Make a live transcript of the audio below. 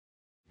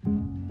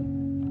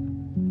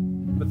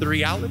But the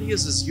reality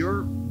is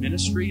your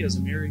ministry as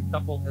a married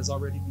couple has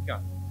already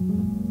begun.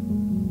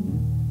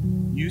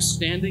 You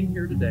standing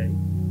here today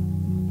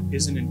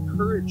is an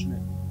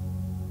encouragement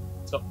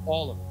to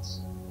all of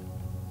us.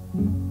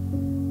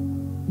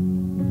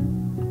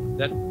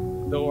 That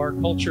though our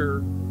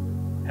culture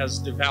has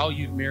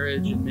devalued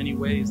marriage in many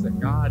ways, that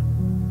God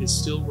is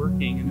still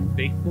working in a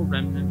faithful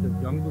remnant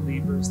of young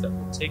believers that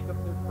will take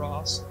up their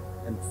cross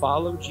and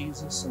follow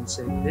Jesus and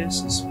say,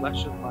 this is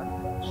flesh of my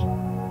flesh,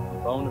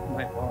 bone of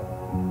my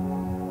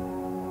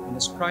bone. And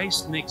as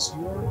Christ makes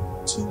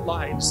your two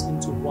lives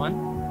into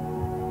one,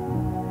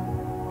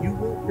 you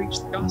will preach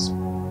the gospel.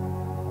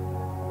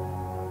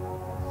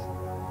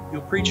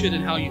 You'll preach it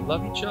in how you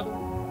love each other.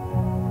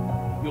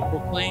 You'll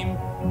proclaim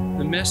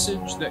the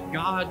message that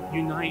God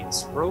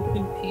unites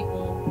broken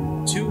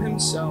people to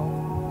himself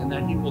and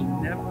that he will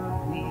never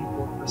leave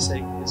or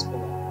forsake his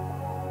beloved.